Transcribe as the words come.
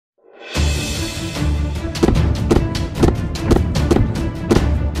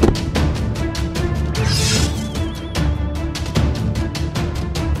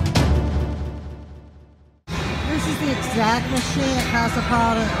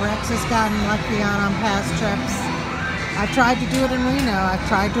Cosmopolitan Rex has gotten lucky on past trips. I tried to do it in Reno. I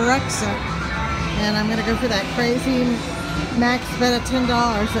tried to Rex it. And I'm going to go for that crazy max bet of $10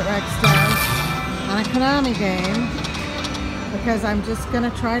 that Rex does on a Konami game. Because I'm just going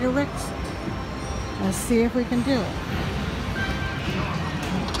to try to Rex it. Let's see if we can do it.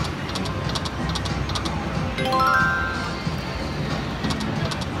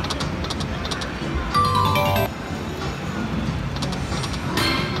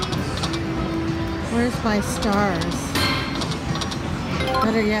 Where's my stars?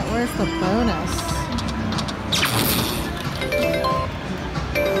 Better yet, where's the bonus?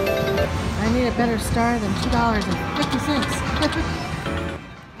 I need a better star than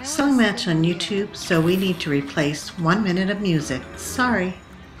 $2.50. Song match on YouTube, so we need to replace 1 minute of music. Sorry.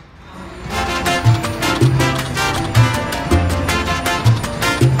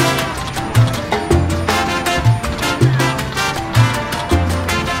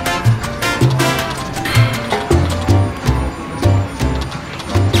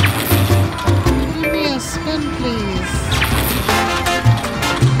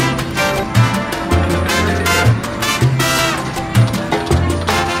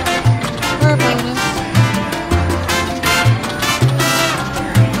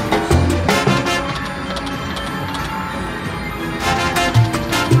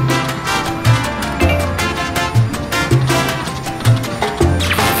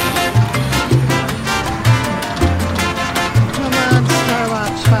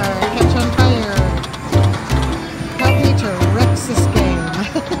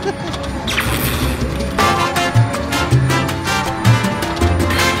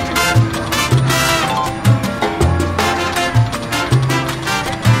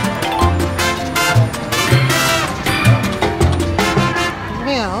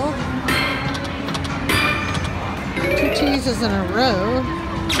 In a row.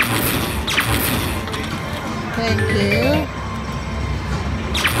 Thank you.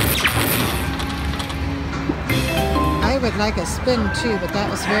 I would like a spin too, but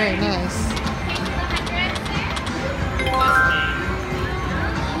that was very nice.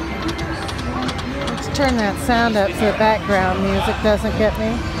 Let's turn that sound up so the background music doesn't get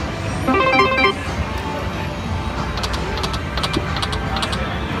me.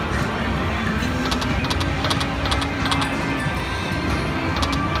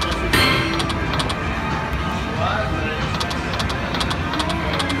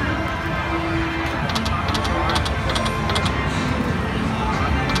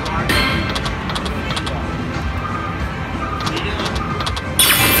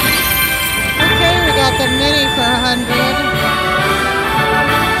 The mini for 100.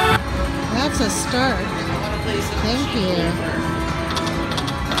 That's a start. Thank you.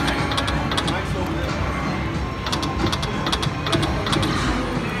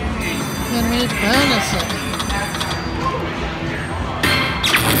 Can we bonus it?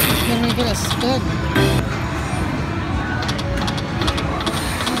 Can we get a spin?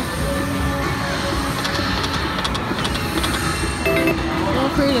 Feel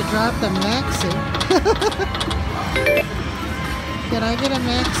free to drop the maxi. Can I get a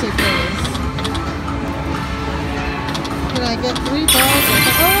maxi, please? Can I get 3 balls?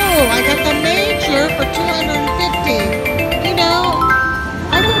 Oh, I got the major for 250. You know,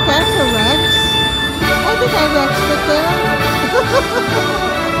 I think that's a Rex. I think I Rexed it there.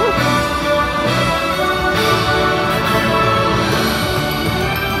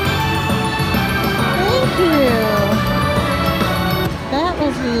 Thank you. That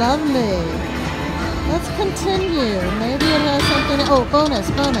was lovely. Let's continue. Maybe it has something. Oh, bonus,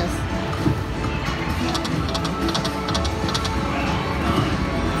 bonus.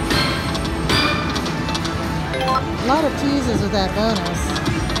 A lot of teases with that bonus.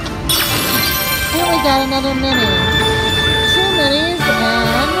 And we got another mini. 2 minis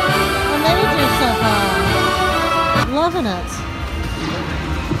and a major so far. Loving it.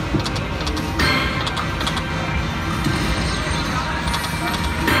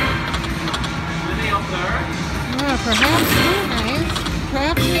 Well, perhaps very nice.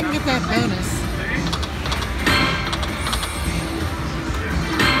 Perhaps we can get that bonus.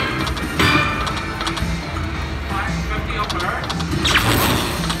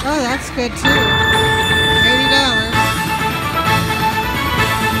 Oh, that's good too. $80.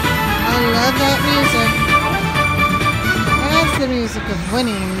 I love that music. That's the music of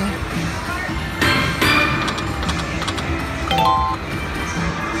winning.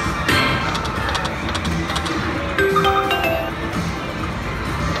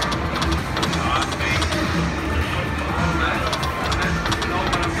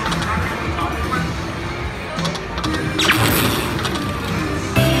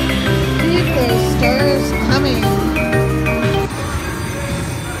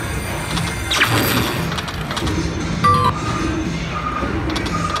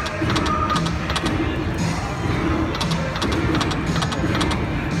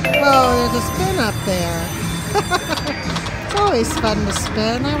 Oh, there's a spin up there. It's always fun to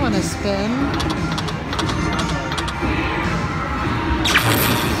spin. I want to spin.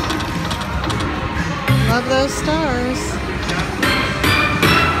 Love those stars.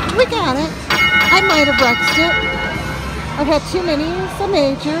 We got it. I might have wrecked it. I've had too many. It's a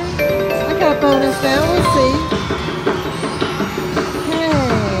major. I got a bonus now. We'll see. Hey.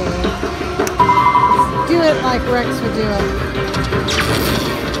 Let's do it like Rex would do it.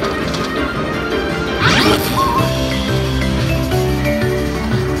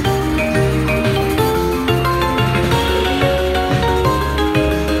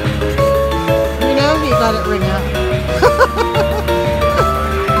 You know he let it ring out.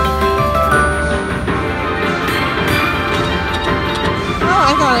 I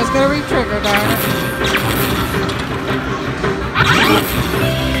thought I was going to re-trigger, darn it.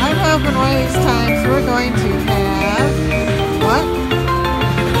 I'm hoping one of these times we're going to have... What?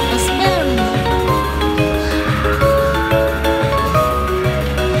 A spin!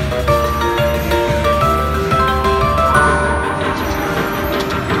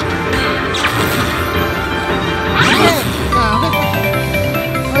 Good. No.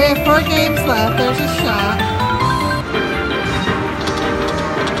 We have 4 games left. There's a shot.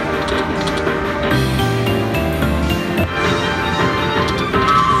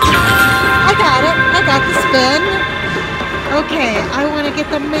 I got the spin. Okay, I want to get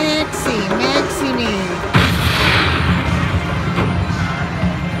the maxi me.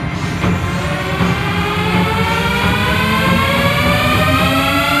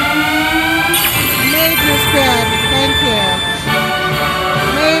 Major's good, thank you.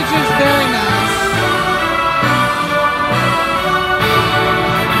 Major's very nice.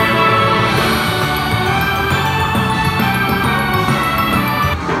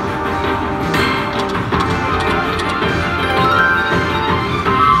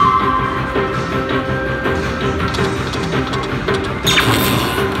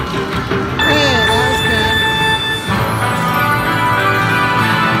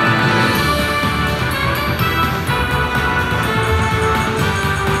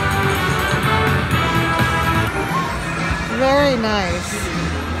 Very nice.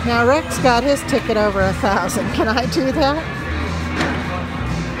 Now Rex got his ticket over 1,000. Can I do that?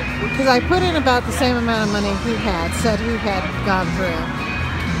 Because I put in about the same amount of money he had, said he had gone through.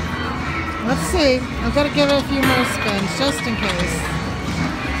 Let's see. I've got to give it a few more spins just in case.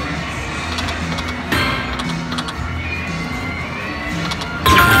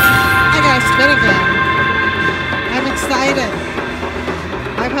 I got to spin again. I'm excited.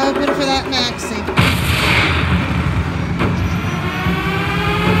 I'm hoping for that maxi.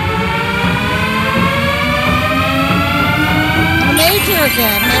 Major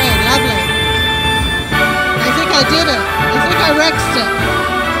again. Hey, lovely. I think I did it. I think I wrecked it.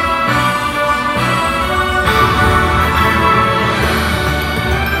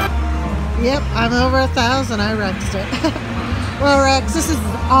 Yep, I'm over 1,000. I wrecked it. Well, Rex, this is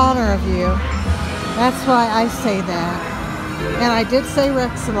an honor of you. That's why I say that. And I did say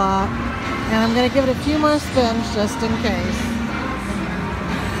Rex a lot. And I'm going to give it a few more spins just in case.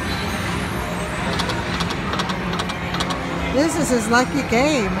 This is his lucky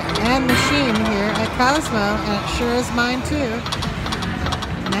game and machine here at Cosmo, and it sure is mine too.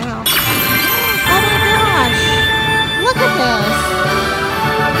 Now. Oh my gosh! Look at this!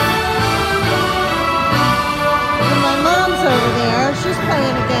 And my mom's over there, she's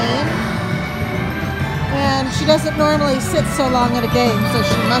playing a game. And she doesn't normally sit so long at a game, so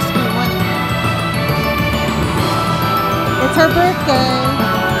she must be winning. It's her birthday.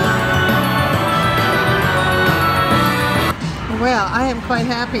 Well, I am quite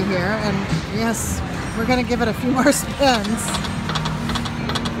happy here, and yes, we're going to give it a few more spins.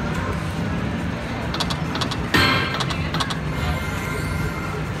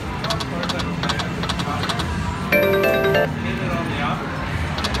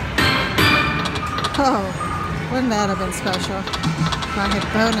 Oh, wouldn't that have been special if I had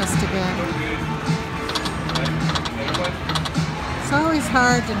bonused again? It's always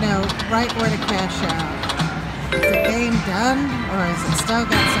hard to know right where to cash out. Is the game done, or has it still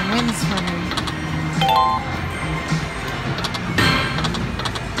got some wins for me?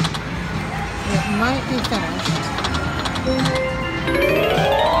 It might be finished.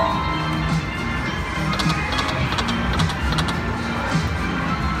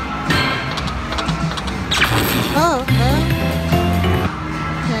 Oh, okay.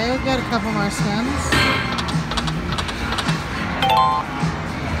 Okay, we've got a couple more spins.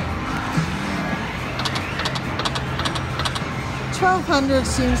 $1,200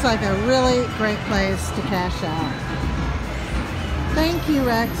 seems like a really great place to cash out. Thank you,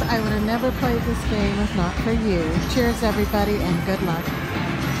 Rex. I would have never played this game if not for you. Cheers, everybody, and good luck.